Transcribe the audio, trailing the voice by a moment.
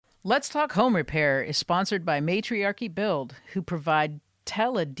Let's Talk Home Repair is sponsored by Matriarchy Build, who provide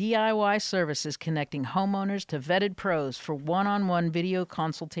tele-DIY services connecting homeowners to vetted pros for one-on-one video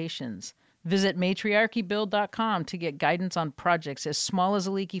consultations. Visit matriarchybuild.com to get guidance on projects as small as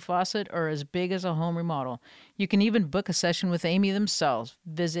a leaky faucet or as big as a home remodel. You can even book a session with Amy themselves.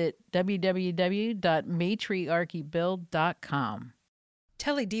 Visit www.matriarchybuild.com.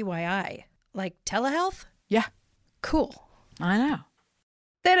 Tele-DIY, like telehealth? Yeah, Cool. I know.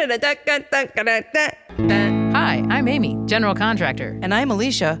 And Hi, I'm Amy, general contractor. I'm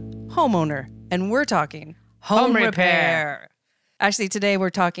Alicia, homeowner, and we're talking Home repair. Actually, today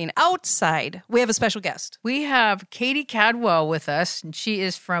we're talking outside. We have a special guest. We have Katie Cadwell with us, and she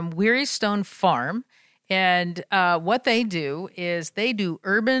is from Weary Stone Farm. And what they do is they do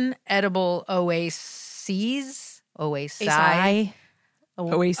urban edible oases. Oasis.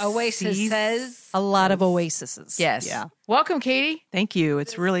 Oases. A lot of oases. Yes. Yeah. Welcome, Katie. Thank you.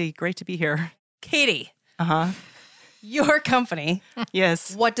 It's really great to be here. Katie, Uh-huh. your company,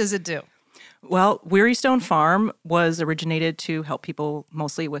 Yes. what does it do? Well, Weary Stone Farm was originated to help people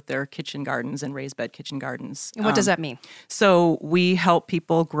mostly with their kitchen gardens and raised bed kitchen gardens. And what does that mean? So we help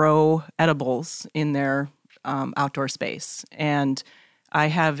people grow edibles in their outdoor space. And I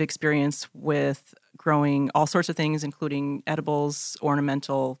have experience with growing all sorts of things, including edibles,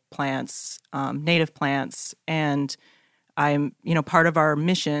 ornamental plants, native plants. And I'm, part of our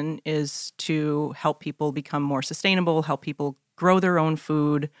mission is to help people become more sustainable, help people grow their own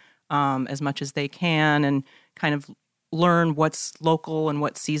food as much as they can, and kind of learn what's local and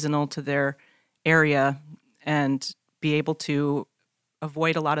what's seasonal to their area, and be able to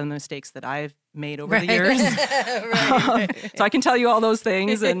avoid a lot of the mistakes that I've made over the years. So I can tell you all those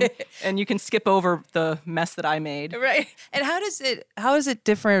things, and you can skip over the mess that I made. Right. And how does it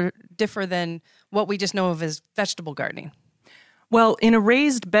differ than what we just know of as vegetable gardening? Well, in a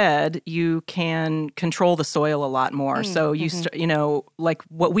raised bed, you can control the soil a lot more. So you like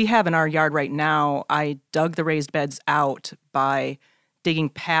what we have in our yard right now, I dug the raised beds out by digging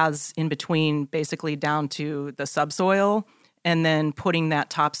paths in between, basically down to the subsoil, and then putting that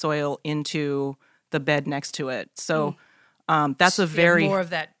topsoil into the bed next to it. So that's a very more of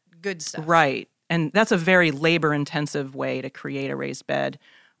that good stuff. Right. And that's a very labor-intensive way to create a raised bed.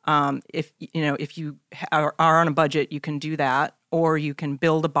 If you are on a budget, you can do that, or you can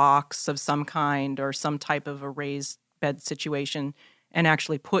build a box of some kind or some type of a raised bed situation and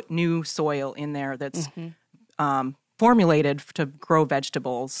actually put new soil in there that's formulated to grow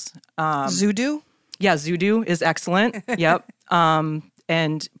vegetables. Zoodoo? Yeah, Zoodoo is excellent. Yep.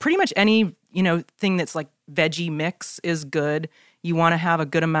 And pretty much any, thing that's like veggie mix is good. You want to have a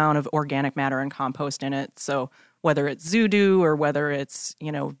good amount of organic matter and compost in it. So whether it's Zoodoo or whether it's,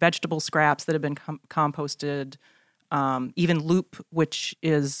 vegetable scraps that have been composted, even Loop, which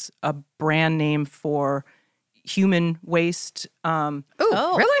is a brand name for human waste. Oh,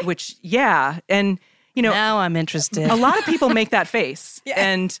 really? Which, yeah. And, now I'm interested. a lot of people make that face. Yeah.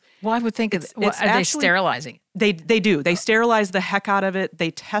 And Well, I would think it's it's are they actually- sterilizing? They do. They sterilize the heck out of it.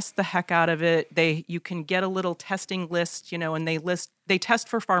 They test the heck out of it. You can get a little testing list, and they test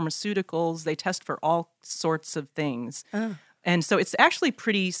for pharmaceuticals. They test for all sorts of things. And so it's actually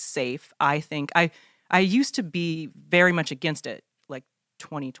pretty safe, I think. I used to be very much against it like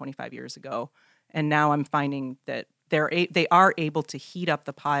 20, 25 years ago. And now I'm finding that they are able to heat up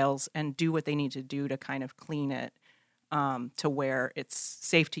the piles and do what they need to do to kind of clean it to where it's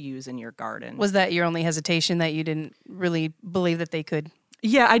safe to use in your garden. Was that your only hesitation, that you didn't really believe that they could?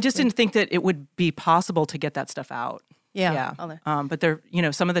 Yeah, I just didn't think that it would be possible to get that stuff out. Yeah. But there,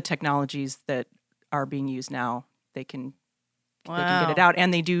 some of the technologies that are being used now, they can get it out,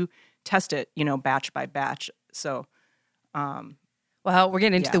 and they do test it, batch by batch. So, Well, we're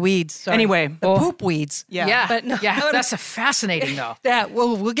getting into the weeds. Sorry. Anyway, the poop weeds. yeah. But no, That's a fascinating though. that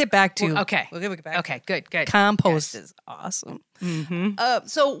we'll get back to. Okay. We'll get back. Okay, good. Compost is awesome. Mm-hmm.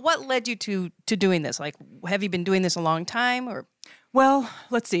 So what led you to doing this? Like, have you been doing this a long time, or? Well,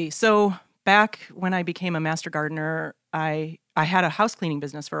 let's see. So back when I became a master gardener, I had a house cleaning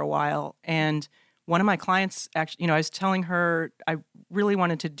business for a while, and one of my clients actually, I was telling her I really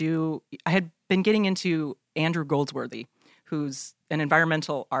wanted to do. I had been getting into Andrew Goldsworthy, who's an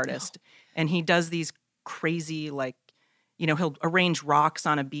environmental artist, and he does these crazy, like, he'll arrange rocks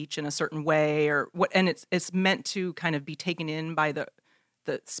on a beach in a certain way, or what, and it's meant to kind of be taken in by the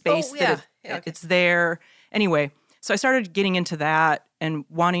space that it's there. Anyway, so I started getting into that and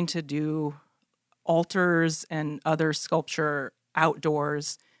wanting to do altars and other sculpture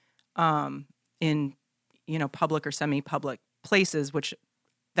outdoors, in public or semi-public places, which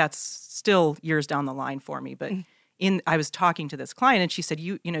that's still years down the line for me, but. I was talking to this client, and she said,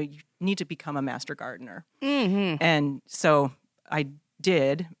 you need to become a master gardener. Mm-hmm. And so I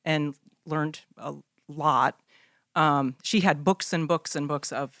did and learned a lot. She had books and books and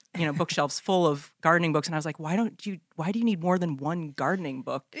books of, bookshelves full of gardening books. And I was like, why do you need more than one gardening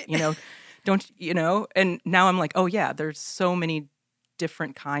book? And now I'm like, oh yeah, there's so many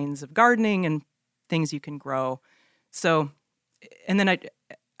different kinds of gardening and things you can grow. So, and then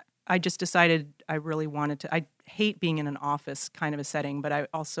I just decided I really wanted to, I hate being in an office kind of a setting, but I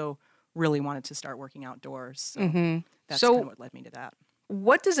also really wanted to start working outdoors. So that's kind of what led me to that.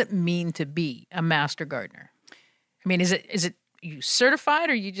 What does it mean to be a master gardener? I mean, is it you certified,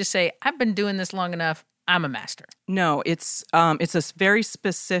 or you just say, I've been doing this long enough, I'm a master? No, it's a very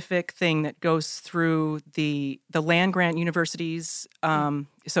specific thing that goes through the land grant universities.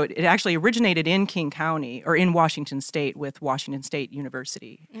 So it actually originated in King County, or in Washington State, with Washington State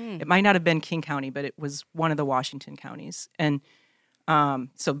University. It might not have been King County, but it was one of the Washington counties. And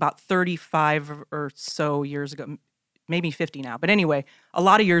so about 35 or so years ago, maybe 50 now, but anyway, a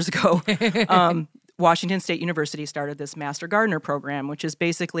lot of years ago, Washington State University started this Master Gardener program, which is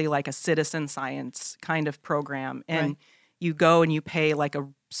basically like a citizen science kind of program. And you go and you pay like a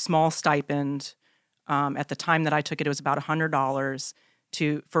small stipend. At the time that I took it, it was about $100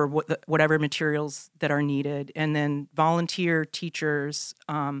 for whatever materials that are needed. And then volunteer teachers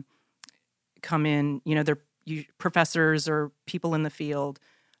come in, they're professors or people in the field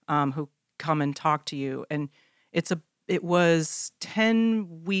who come and talk to you. And it was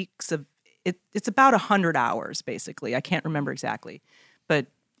 10 weeks of, it's about 100 hours, basically. I can't remember exactly. But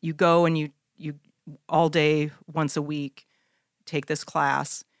you go and you all day, once a week, take this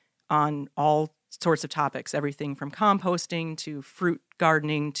class on all sorts of topics, everything from composting to fruit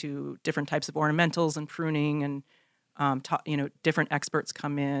gardening to different types of ornamentals and pruning, and different experts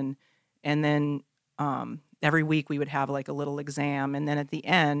come in. And then every week we would have like a little exam, and then at the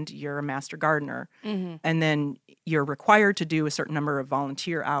end you're a master gardener. And then you're required to do a certain number of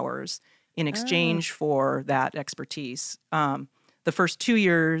volunteer hours in exchange for that expertise. The first 2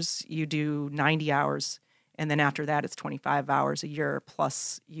 years you do 90 hours, and then after that it's 25 hours a year,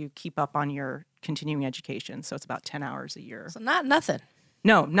 plus you keep up on your continuing education, so it's about 10 hours a year. So not nothing.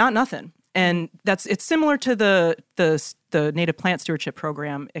 No, not nothing. And it's similar to the Native Plant Stewardship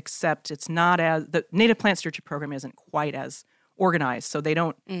Program, except it's not as, the Native Plant Stewardship Program isn't quite as organized, so they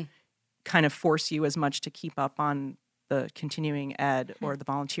don't kind of force you as much to keep up on the continuing ed or the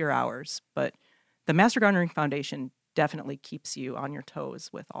volunteer hours. But the Master Gardening Foundation definitely keeps you on your toes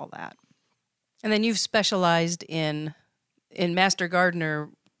with all that. And then you've specialized in Master Gardener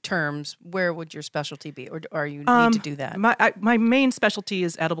terms. Where would your specialty be, or are you need to do that? My main specialty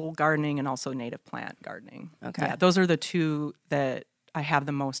is edible gardening and also native plant gardening. Okay. Yeah, those are the two that I have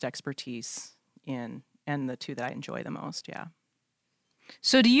the most expertise in, and the two that I enjoy the most, yeah.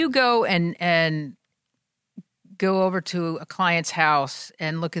 So do you go and go over to a client's house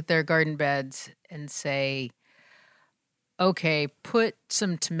and look at their garden beds and say, okay, put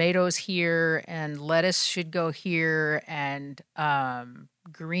some tomatoes here, and lettuce should go here, and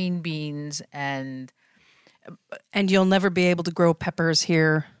green beans, and you'll never be able to grow peppers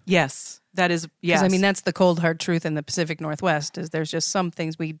here? Yes, that is, yes. I mean, that's the cold, hard truth in the Pacific Northwest, is there's just some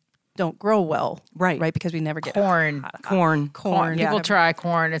things we don't grow well. Right. Because we never get corn. Corn. People Yeah. try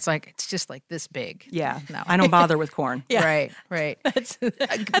corn. It's just like this big. Yeah. No. I don't bother with corn. Yeah. Right. That's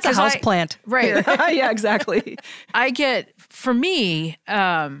a house plant. Right. Yeah, exactly. For me,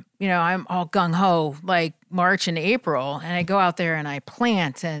 I'm all gung-ho like March and April, and I go out there and I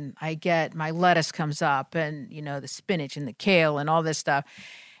plant, and I get, my lettuce comes up, and, the spinach and the kale and all this stuff.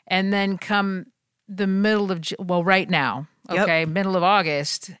 And then come the middle of, right now, okay, middle of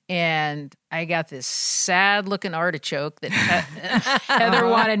August, and I got this sad-looking artichoke that Heather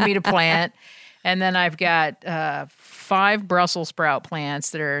wanted me to plant. And then I've got 5 Brussels sprout plants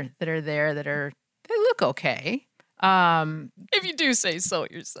that are there they look okay. If you do say so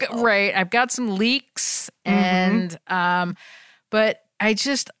yourself. Right. I've got some leeks, and but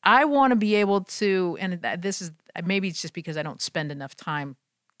I want to be able to, and this is, maybe it's just because I don't spend enough time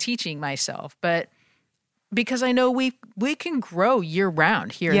teaching myself, but because I know we can grow year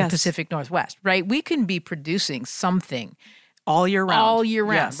round here in the Pacific Northwest, right? We can be producing something all year round.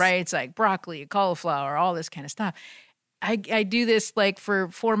 Yes. Right? It's like broccoli, cauliflower, all this kind of stuff. I do this like for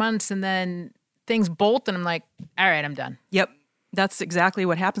 4 months, and then things bolt, and I'm like, all right, I'm done. Yep. That's exactly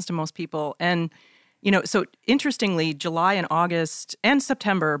what happens to most people. And, so interestingly, July and August and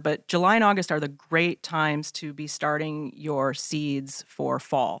September, but July and August are the great times to be starting your seeds for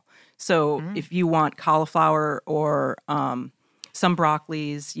fall. So if you want cauliflower or some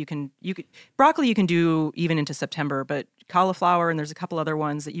broccolis. Broccoli you can do even into September, but cauliflower, and there's a couple other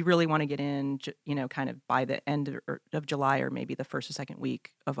ones that you really want to get in, kind of by the end of July or maybe the first or second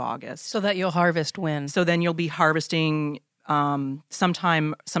week of August. So that you'll harvest when? So then you'll be harvesting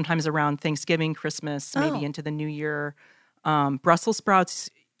sometimes around Thanksgiving, Christmas, maybe into the new year. Brussels sprouts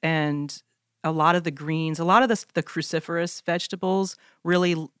and a lot of the greens, a lot of the cruciferous vegetables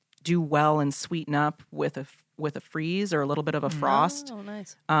really do well and sweeten up with a freeze or a little bit of a frost. Oh,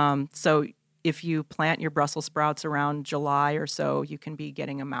 nice. So if you plant your Brussels sprouts around July or so, you can be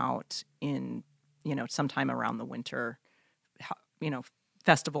getting them out in, sometime around the winter,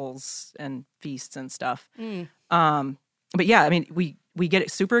 festivals and feasts and stuff. But yeah, I mean, we get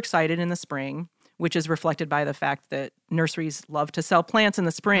super excited in the spring, which is reflected by the fact that nurseries love to sell plants in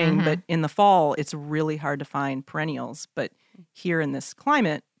the spring, but in the fall, it's really hard to find perennials. But here in this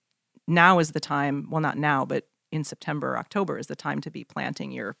climate, now is the time, well, not now, but in September, October is the time to be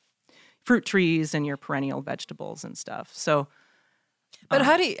planting your fruit trees and your perennial vegetables and stuff. So, but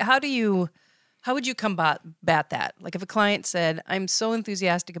how would you combat that? Like if a client said, I'm so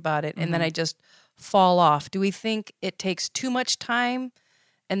enthusiastic about it, and then I just fall off, do we think it takes too much time?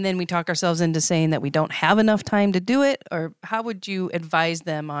 And then we talk ourselves into saying that we don't have enough time to do it? Or how would you advise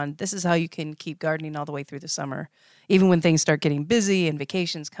them on this is how you can keep gardening all the way through the summer, even when things start getting busy and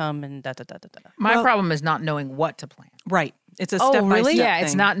vacations come and da-da-da-da-da? My problem is not knowing what to plant. Right. It's a step-by-step really? Yeah, thing.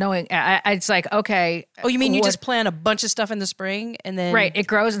 it's not knowing. It's like, okay. Oh, you mean you just plant a bunch of stuff in the spring and then... Right, it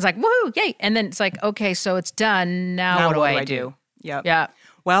grows and it's like, woohoo, yay. And then it's like, okay, so it's done. Now what do I do? Yep. Yeah.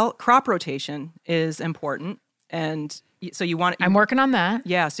 Well, crop rotation is important. And so you want... I'm working on that.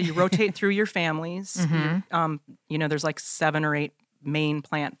 Yeah, so you rotate through your families. There's like 7 or 8 main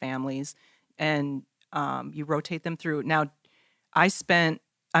plant families, and you rotate them through. Now,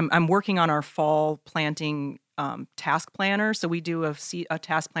 I'm working on our fall planting task planner. So we do a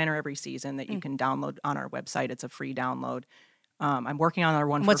task planner every season that you can download on our website. It's a free download. I'm working on our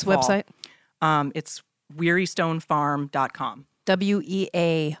one What's for the fall. website? It's wearystonefarm.com.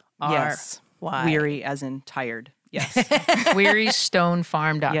 WEARY. Yes. Weary as in tired. Yes.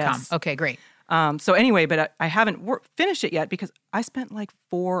 wearystonefarm.com. Yes. Okay, great. So anyway, but I haven't finished it yet because I spent like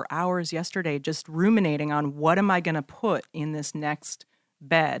 4 hours yesterday just ruminating on what am I going to put in this next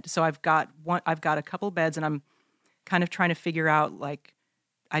bed. So I've got a couple beds, and I'm kind of trying to figure out, like,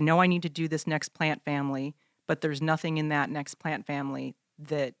 I know I need to do this next plant family, but there's nothing in that next plant family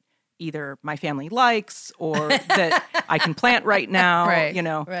that either my family likes or that I can plant right now, Right.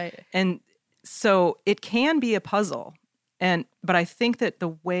 Right. And so it can be a puzzle. But I think that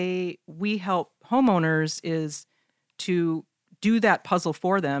the way we help homeowners is to do that puzzle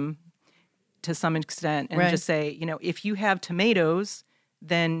for them to some extent and just say, if you have tomatoes,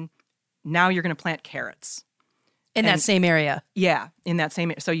 then now you're going to plant carrots. In that same area. Yeah, in that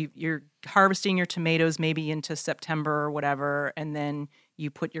same area. So you're harvesting your tomatoes maybe into September or whatever, and then you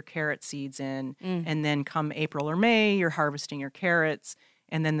put your carrot seeds in, and then come April or May, you're harvesting your carrots,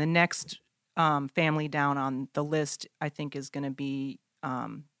 and then the next family down on the list, I think, is going to be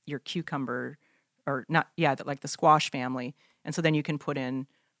your cucumber, or not, like the squash family. And so then you can put in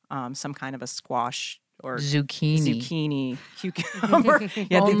some kind of a squash or zucchini, cucumber.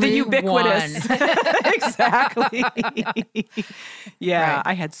 Yeah, the ubiquitous. Exactly. Yeah, right.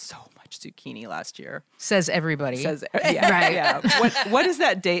 I had so much zucchini last year. Says everybody. Right. Yeah. What is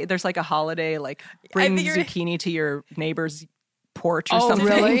that day? There's like a holiday, like bring zucchini to your neighbor's porch or something.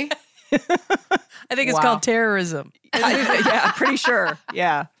 Oh, really? I think it's called terrorism. Yeah, pretty sure.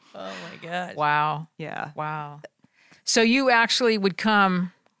 Yeah. Oh my God. Wow. Yeah. Wow. So you actually would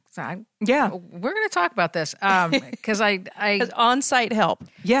come. Yeah. We're going to talk about this because I on-site help.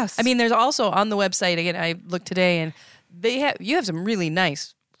 Yes. I mean, there's also on the website, again, I looked today, and you have some really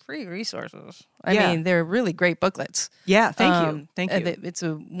nice free resources. I mean, they're really great booklets. Yeah. Thank you. It's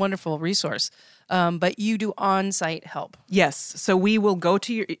a wonderful resource. But you do on-site help. Yes. So we will go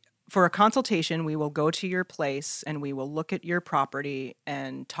to for a consultation, we will go to your place and we will look at your property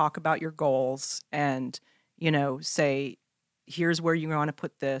and talk about your goals and, say, here's where you want to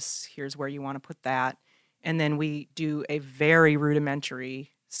put this, here's where you want to put that. And then we do a very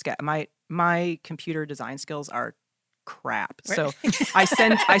rudimentary sketch. My computer design skills are crap. So I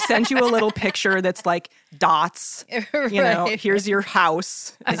send you a little picture that's like dots, here's your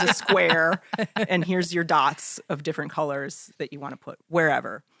house as a square and here's your dots of different colors that you want to put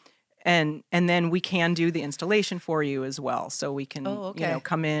wherever. And then we can do the installation for you as well. So we can,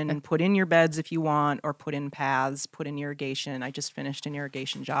 come in and put in your beds if you want, or put in paths, put in irrigation. I just finished an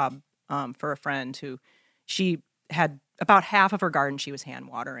irrigation job for a friend who she had about half of her garden she was hand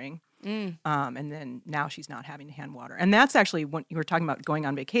watering. And then now she's not having to hand water. And that's actually, when you were talking about going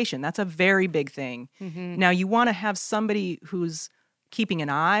on vacation, that's a very big thing. Now, you want to have somebody who's keeping an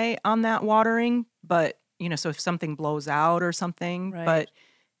eye on that watering, but, so if something blows out or something. Right. But,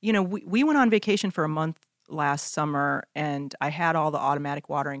 we went on vacation for a month last summer, and I had all the automatic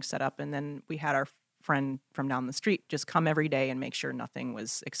watering set up, and then we had our friend from down the street just come every day and make sure nothing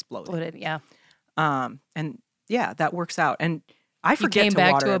was exploded. Yeah. And yeah, that works out. And I You forget came to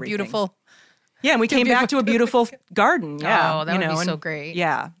back water to a everything. beautiful. Yeah, and we came back to a beautiful garden. Yeah. Oh, that would be and- so great.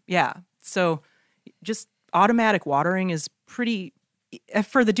 Yeah, yeah. So just automatic watering is pretty,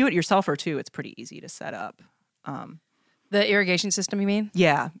 for the do-it-yourselfer too, it's pretty easy to set up. The irrigation system, you mean?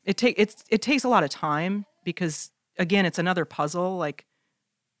 Yeah, it takes a lot of time because, again, it's another puzzle, like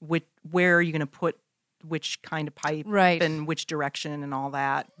where are you going to put which kind of pipe Right. and which direction and all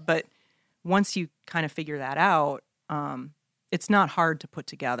that. But once you kind of figure that out, it's not hard to put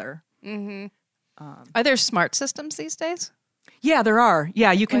together. Are there smart systems these days? Yeah, there are.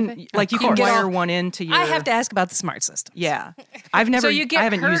 Yeah, you can Wi-Fi? like you Of can course. wire one into your. I have to ask about the smart system. Yeah, I've never. So you I get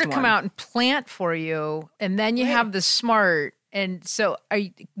haven't her used to come one. out and plant for you, and then you have the smart. And so,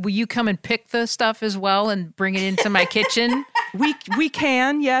 will you come and pick the stuff as well and bring it into my kitchen? We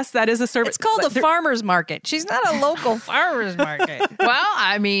can. Yes, that is a service. It's called But a farmer's market. She's not a local Farmers market. Well,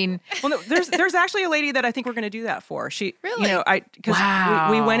 I mean, Well, no, there's actually a lady that I think we're going to do that for. She Really? Because Wow.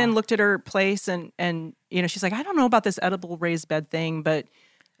 we went and looked at her place and she's like, I don't know about this edible raised bed thing, but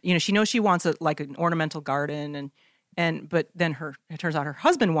she knows she wants an ornamental garden but then it turns out her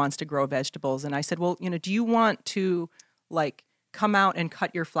husband wants to grow vegetables, and I said, well, do you want to come out and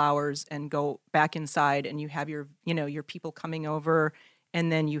cut your flowers and go back inside and you have your your people coming over and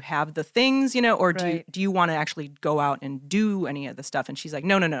then you have the things, or do you want to actually go out and do any of the stuff? And she's like,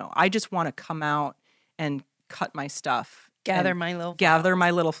 no. I just want to come out and cut my stuff. gather and my little gather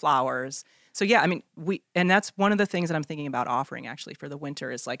my little flowers. So yeah, I mean, and that's one of the things that I'm thinking about offering actually for the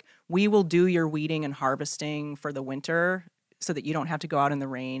winter is we will do your weeding and harvesting for the winter so that you don't have to go out in the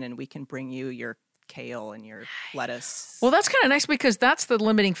rain and we can bring you your kale and your lettuce. well, that's kind of nice because that's the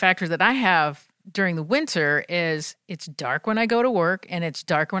limiting factor that I have during the winter is it's dark when I go to work and it's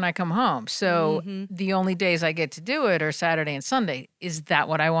dark when I come home. So the only days I get to do it are Saturday and Sunday. Is that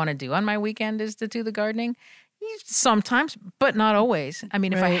what I want to do on my weekend is to do the gardening? Sometimes, but not always. I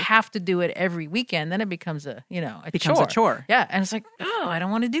mean, if I have to do it every weekend, then it becomes a chore. Yeah. And it's like, oh, I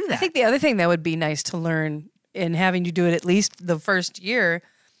don't want to do that. I think the other thing that would be nice to learn in having to do it at least the first year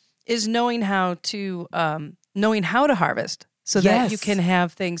is knowing how to harvest so that you Yes. can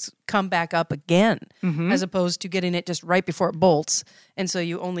have things come back up again as opposed to getting it just right before it bolts. And so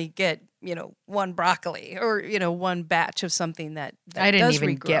you only get, one broccoli or, one batch of something that I didn't does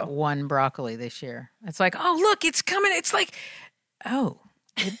even regrow. get one broccoli this year. It's like, oh, look, it's coming. It's like, oh,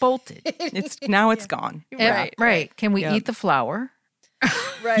 it bolted. Now it's gone. Right. Can we Yeah. eat the flour?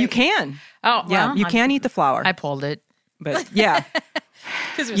 Right. You can. Oh, Yeah, well, you can eat the flour. I pulled it. But yeah.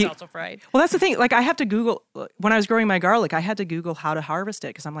 Because it was also fried. Well, that's the thing. I have to Google, when I was growing my garlic, I had to Google how to harvest it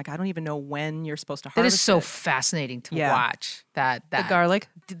because I'm like, I don't even know when you're supposed to That harvest is so it. fascinating to Yeah. watch. That The garlic.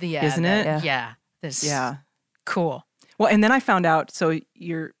 yeah, Isn't it? Yeah. This Yeah. cool. Well, and then I found out, so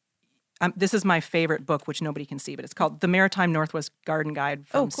this is my favorite book, which nobody can see, but it's called The Maritime Northwest Garden Guide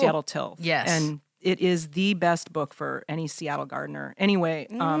from Oh, cool. Seattle Tilth. Yes. And it is the best book for any Seattle gardener. Anyway,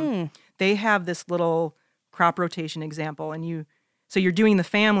 they have this little crop rotation example, and so you're doing the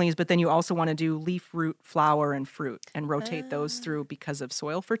families, but then you also want to do leaf, root, flower, and fruit and rotate those through because of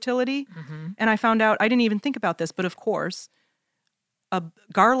soil fertility. And I found out, I didn't even think about this, but of course,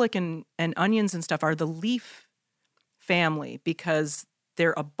 garlic and onions and stuff are the leaf family because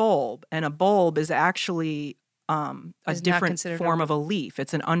they're a bulb, and a bulb is actually a Is not different considered a form of a leaf.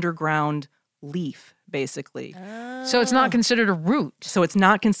 It's an underground leaf, basically. So it's not considered a root. So it's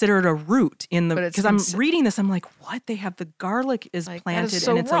not considered a root in the But it's because I'm reading this. I'm like, what? They have the garlic is Like, that planted is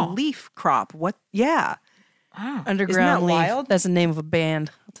so and it's wrong. a leaf crop. What? Yeah, Wow. Underground Leaf. wild? That's the name of a band.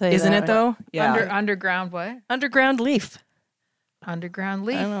 I'll tell you isn't that it though? Yeah. Underground what? Underground Leaf. Underground I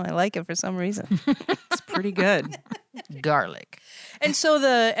leaf. don't know. I like it for some reason. It's pretty good. Garlic. And so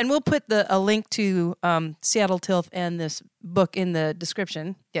we'll put a link to Seattle Tilth and this book in the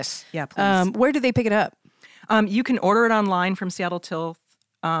description. Yes. Yeah, please. Where do they pick it up? You can order it online from Seattle Tilth.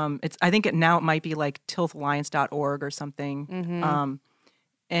 I think it might be like tilthalliance.org or something.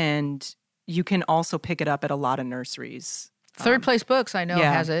 And you can also pick it up at a lot of nurseries. Third Place Books, I know,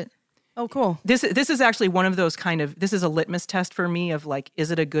 yeah. has it. Oh, cool. This is actually one of those this is a litmus test for me of is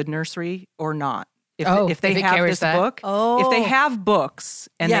it a good nursery or not? If they if it have carries this that. book, Oh. if they have books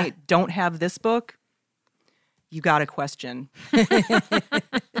and Yeah. they don't have this book, you got to question.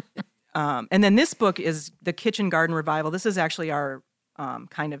 And then this book is The Kitchen Garden Revival. This is actually our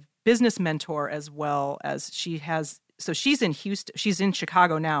kind of business mentor, as well as she's in Houston. She's in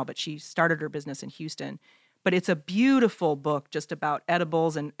Chicago now, but she started her business in Houston. But it's a beautiful book just about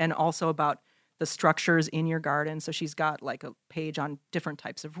edibles and also about the structures in your garden. So she's got like a page on different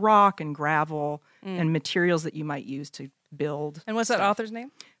types of rock and gravel and materials that you might use to build. And what's that author's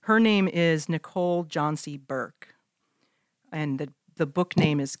name? Her name is Nicole Johnsey Burke. And the book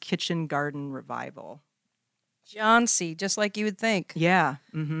name is Kitchen Garden Revival. John C., just like you would think. Yeah.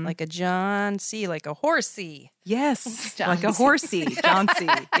 Mm-hmm. Like a John C., like a horsey. Yes, like a horsey. John C.,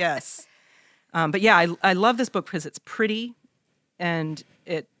 yes. But yeah, I love this book because it's pretty, and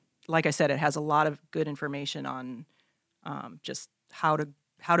it, like I said, it has a lot of good information on just how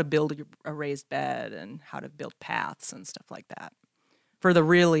to build a raised bed and how to build paths and stuff like that for the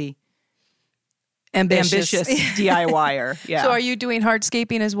really ambitious DIYer. Yeah. So are you doing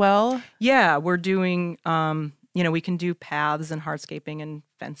hardscaping as well? Yeah, we're doing, we can do paths and hardscaping and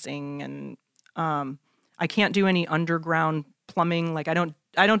fencing, and I can't do any underground plumbing. Like I don't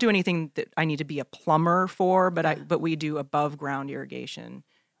do anything that I need to be a plumber for, but we do above ground irrigation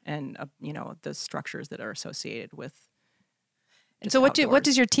and the structures that are associated with. And so what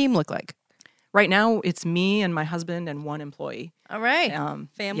does your team look like? Right now, it's me and my husband and one employee. All right,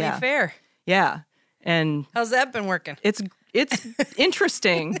 family affair. Yeah, and how's that been working? It's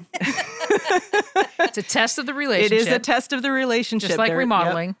interesting. It's a test of the relationship. It is a test of the relationship. Just like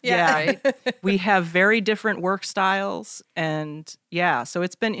remodeling. Yep. Yeah. Right? We have very different work styles, and so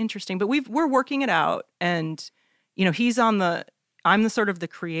it's been interesting. But we're working it out, and I'm the sort of the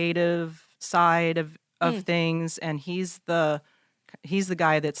creative side of things, and he's the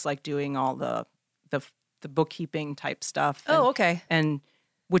guy that's like doing all the bookkeeping type stuff. Oh, okay. And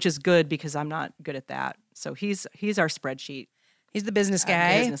which is good because I'm not good at that. So he's our spreadsheet. He's the business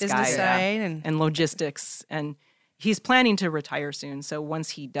guy, side and logistics. And he's planning to retire soon. So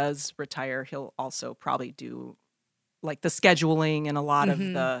once he does retire, he'll also probably do like the scheduling and a lot of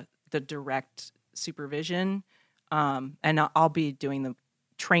the direct supervision. And I'll be doing the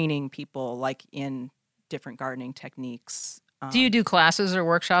training people like in different gardening techniques. Do you do classes or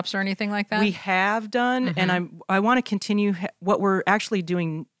workshops or anything like that? We have done, and I want to continue. What we're actually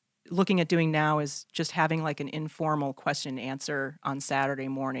looking at doing now is just having like an informal question and answer on Saturday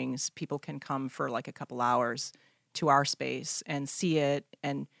mornings. People can come for like a couple hours to our space and see it,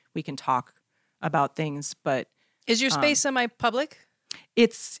 and we can talk about things. But is your space semi-public?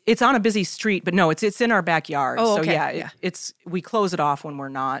 It's on a busy street, but no, it's in our backyard. Oh, so okay. We close it off when we're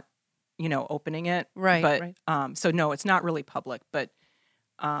not opening it. Right. But right. So no, it's not really public, but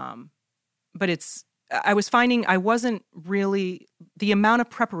it's, I was finding I wasn't really, the amount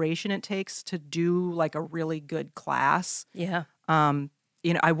of preparation it takes to do like a really good class. Yeah.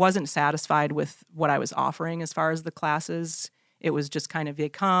 I wasn't satisfied with what I was offering as far as the classes. It was just kind of, they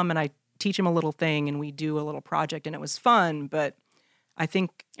come and I teach them a little thing and we do a little project and it was fun, but I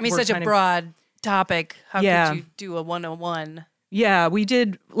think such a broad topic. How could you do a 101? Yeah, we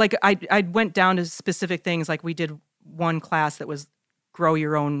did, like, I went down to specific things. Like, we did one class that was grow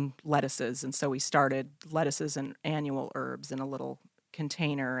your own lettuces. And so we started lettuces and annual herbs in a little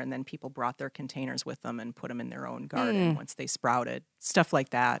container. And then people brought their containers with them and put them in their own garden once they sprouted. Stuff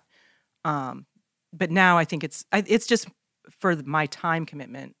like that. But now I think it's just for my time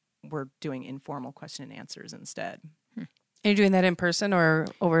commitment, we're doing informal question and answers instead. Are you doing that in person or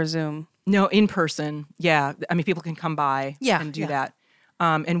over Zoom? No, in person. Yeah. I mean, people can come by and do that.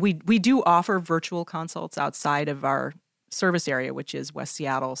 And we do offer virtual consults outside of our service area, which is West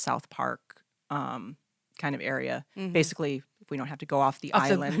Seattle, South Park kind of area. Basically, if we don't have to go off the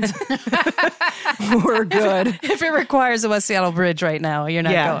island, we're good. If it requires the West Seattle Bridge right now, you're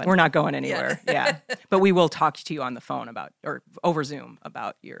not going. We're not going anywhere. Yeah. But we will talk to you on the phone or over Zoom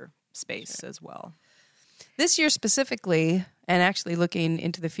about your space as well. This year specifically, and actually looking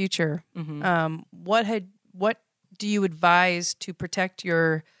into the future, what do you advise to protect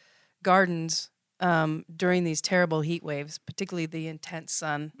your gardens during these terrible heat waves, particularly the intense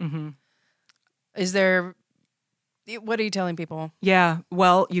sun? What are you telling people? Yeah,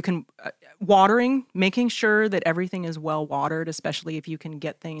 well, you can watering, making sure that everything is well watered, especially if you can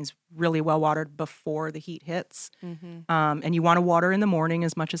get things really well watered before the heat hits. And you want to water in the morning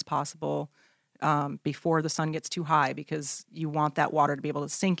as much as possible. Before the sun gets too high, because you want that water to be able to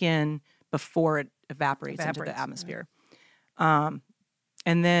sink in before it evaporates into the atmosphere. Right.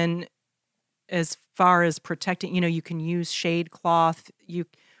 And then as far as protecting, you can use shade cloth.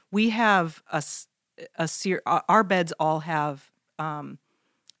 We have our beds all have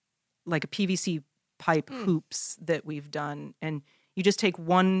like a PVC pipe hoops that we've done, and you just take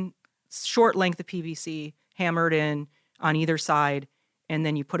one short length of PVC hammered in on either side, and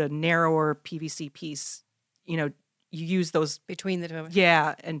then you put a narrower PVC piece. You use those between the two.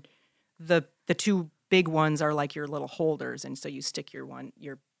 Yeah, and the two big ones are like your little holders, and so you stick your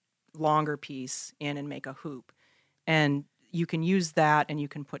longer piece in and make a hoop, and you can use that, and you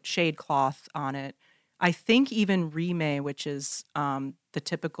can put shade cloth on it. I think even Rime, which is the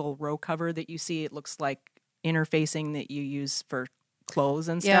typical row cover that you see, it looks like interfacing that you use for clothes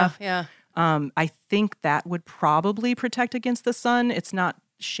and stuff. Yeah. I think that would probably protect against the sun. It's not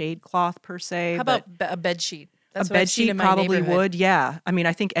shade cloth per se. How about a bed sheet? That's a what I've bed seen sheet in my probably neighborhood. would. Yeah. I mean,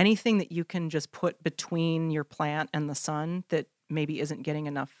 I think anything that you can just put between your plant and the sun that maybe isn't getting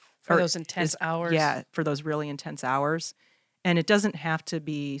enough For those intense hours. Yeah, for those really intense hours. And it doesn't have to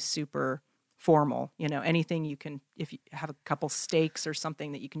be super formal. Anything you can, if you have a couple stakes or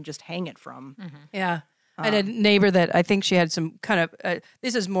something that you can just hang it from. Mm-hmm. Yeah. I had a neighbor that I think she had some kind of,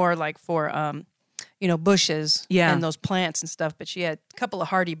 this is more like for, bushes and those plants and stuff, but she had a couple of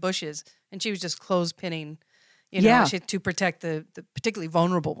hardy bushes and she was just clothes pinning, to protect the particularly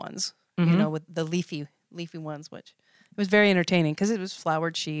vulnerable ones, with the leafy ones, which it was very entertaining because it was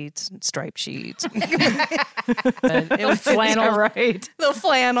flowered sheets and striped sheets. It was flannel, right? Little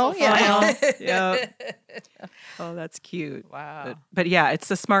flannel, yeah. Oh, that's cute. Wow. But yeah, it's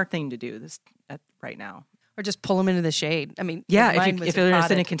a smart thing to do right now. Or just pull them into the shade. I mean, Yeah, mine was if it's in a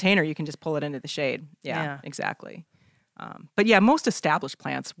potted. container, you can just pull it into the shade. Yeah. Yeah. Exactly. But yeah, most established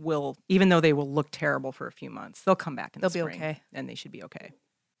plants will, even though they will look terrible for a few months, they'll come back in the They'll be spring. okay. And they should be okay.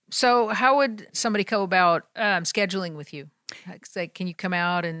 So how would somebody go about scheduling with you? Say, can you come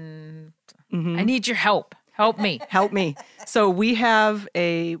out and I need your help. Help me. Help me. So we have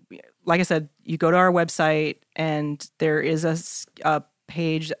like I said, you go to our website and there is a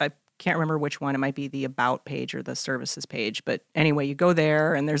page. I can't remember which one. It might be the About page or the Services page. But anyway, you go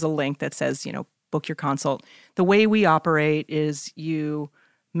there and there's a link that says, book your consult. The way we operate is you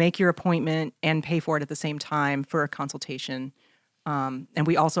make your appointment and pay for it at the same time for a consultation. And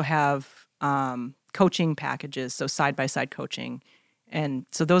we also have coaching packages, so side-by-side coaching. And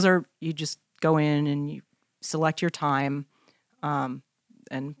so those are, you just go in and you select your time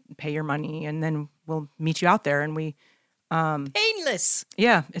and pay your money, and then we'll meet you out there. And we... painless.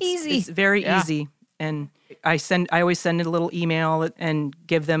 Yeah. Easy. It's very easy. And I always send a little email and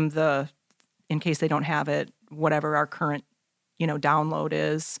give them in case they don't have it, whatever our current, download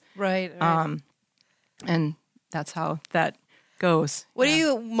is. Right. And that's how that goes. What are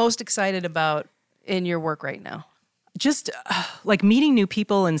you most excited about in your work right now? Just like meeting new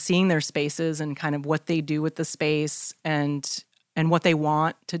people and seeing their spaces and kind of what they do with the space and what they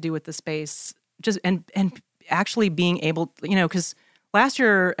want to do with the space. Just and actually being able, because last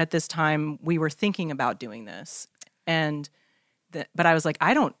year at this time we were thinking about doing this, but I was like,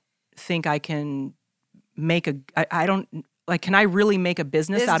 I don't think I can make I don't like, can I really make a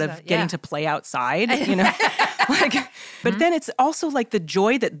business out of getting to play outside? But then it's also like the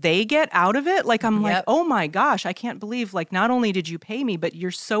joy that they get out of it. Like, I'm like, oh my gosh, I can't believe, like, not only did you pay me, but you're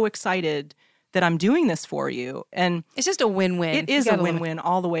so excited that I'm doing this for you. And it's just a win-win. It is a win-win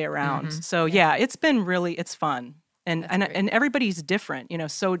all the way around. Mm-hmm. So yeah, it's fun. And everybody's different,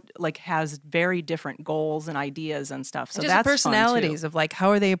 so like has very different goals and ideas and stuff. So and just that's personalities fun too. of like, how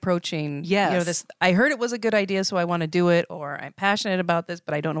are they approaching? Yes. This. I heard it was a good idea, so I want to do it, or I'm passionate about this,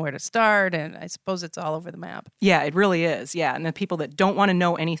 but I don't know where to start. And I suppose it's all over the map. Yeah, it really is. Yeah, and the people that don't want to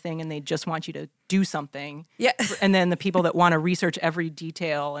know anything and they just want you to do something. Yeah. And then the people that want to research every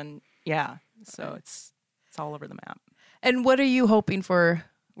detail and so it's all over the map. And what are you hoping for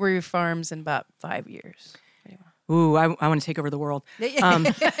Worrier Farms in about 5 years? Ooh, I want to take over the world. Me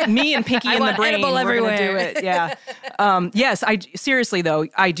and Pinky in the Brain, we're going to do it. Yeah. Yes, seriously though,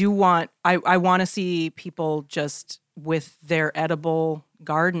 I do want. I want to see people just with their edible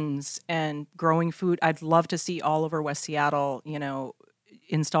gardens and growing food. I'd love to see all over West Seattle,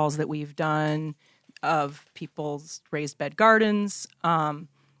 installs that we've done of people's raised bed gardens,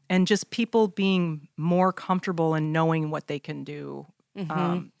 and just people being more comfortable and knowing what they can do,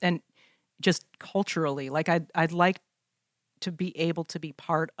 and just culturally, like I'd like to be able to be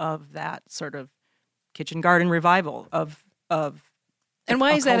part of that sort of kitchen garden revival of and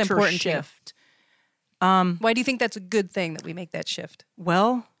why is that important shift. Why do you think that's a good thing that we make that shift?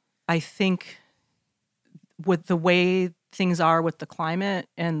 Well, I think with the way things are with the climate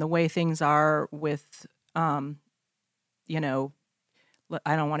and the way things are with, I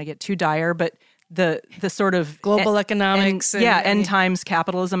don't want to get too dire, but the sort of global economics, end times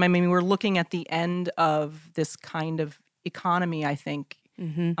capitalism. I mean, we're looking at the end of this kind of economy. I think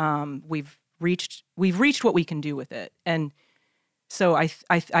we've reached what we can do with it, and So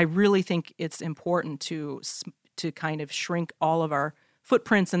I really think it's important to kind of shrink all of our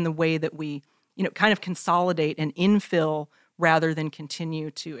footprints in the way that we, kind of consolidate and infill rather than continue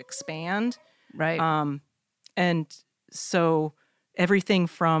to expand. Right. And so everything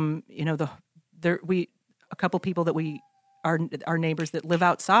from, a couple people that our neighbors that live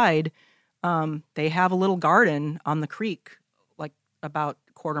outside, they have a little garden on the creek, like about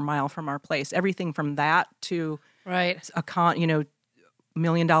a quarter mile from our place. Everything from that to right. a $1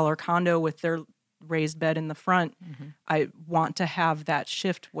 million condo with their raised bed in the front. Mm-hmm. I want to have that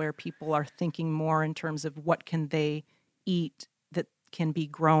shift where people are thinking more in terms of what can they eat that can be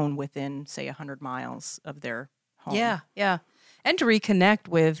grown within, say, 100 miles of their home. Yeah. And to reconnect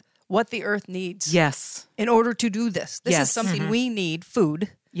with what the earth needs. Yes. In order to do this. This is something we need,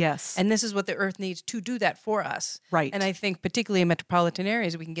 food. Yes. And this is what the earth needs to do that for us. Right. And I think particularly in metropolitan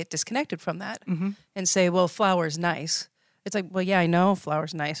areas, we can get disconnected from that and say, well, flour's nice. It's like, well, yeah, I know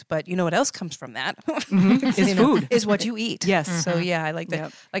flour's nice, but you know what else comes from that? It's food. Is what you eat. Yes. So yeah, I like that.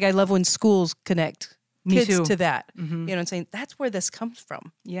 Yep. Like I love when schools connect kids to that, and saying that's where this comes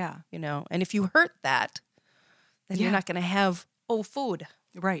from. Yeah. And if you hurt that, then you're not going to have food.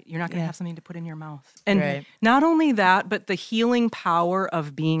 Right. You're not going to have something to put in your mouth. And not only that, but the healing power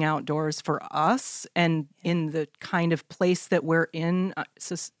of being outdoors for us and in the kind of place that we're in,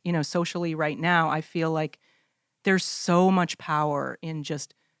 socially right now, I feel like there's so much power in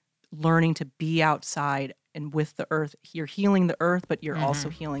just learning to be outside and with the earth. You're healing the earth, but you're also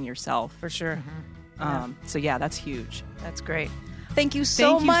healing yourself. For sure. So yeah, that's huge. That's great. Thank you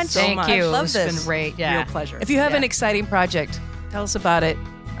so much. Thank you. I love it's this. Been great. Yeah. Real pleasure. If you have an exciting project, tell us about it.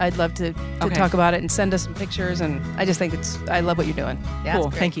 I'd love to talk about it and send us some pictures. And I just think I love what you're doing. Yeah, cool.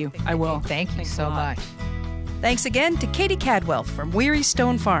 Thank you. I will. Thank you so much. Thanks again to Katie Cadwell from Weary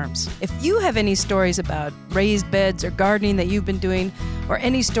Stone Farms. If you have any stories about raised beds or gardening that you've been doing, or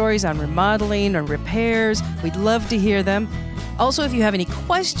any stories on remodeling or repairs, we'd love to hear them. Also, if you have any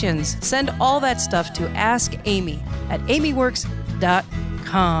questions, send all that stuff to Ask Amy at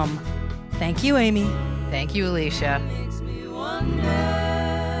amyworks.com. Thank you, Amy. Thank you, Alicia.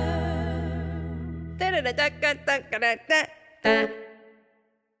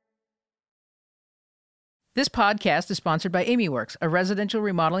 This podcast is sponsored by AmyWorks, a residential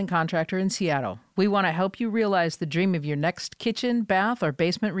remodeling contractor in Seattle. We want to help you realize the dream of your next kitchen, bath, or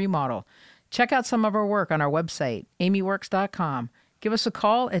basement remodel. Check out some of our work on our website, amyworks.com. Give us a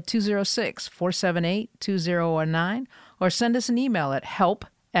call at 206-478-2019 or send us an email at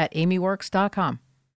help@amyworks.com.